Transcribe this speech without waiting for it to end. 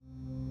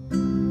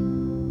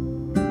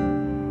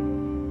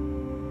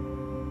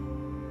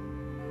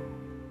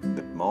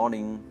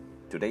morning.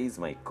 Today is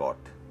my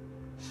quote.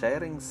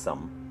 Sharing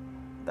some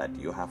that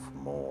you have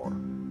more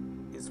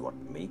is what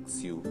makes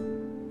you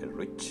a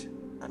rich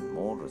and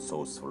more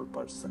resourceful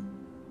person.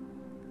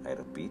 I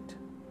repeat,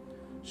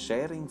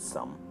 sharing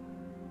some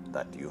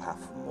that you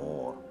have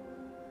more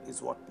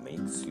is what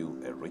makes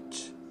you a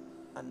rich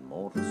and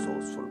more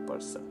resourceful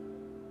person.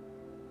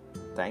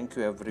 Thank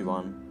you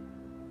everyone.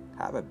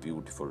 Have a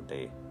beautiful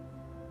day.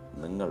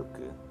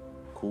 നിങ്ങൾക്ക്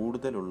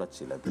കൂടുതലുള്ള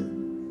ചിലത്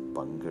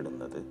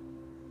പങ്കിടുന്നത്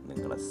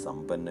നിങ്ങളെ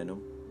സമ്പന്നനും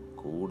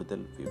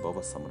കൂടുതൽ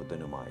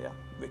വിഭവസമൃദ്ധനുമായ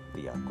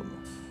വ്യക്തിയാക്കുന്നു.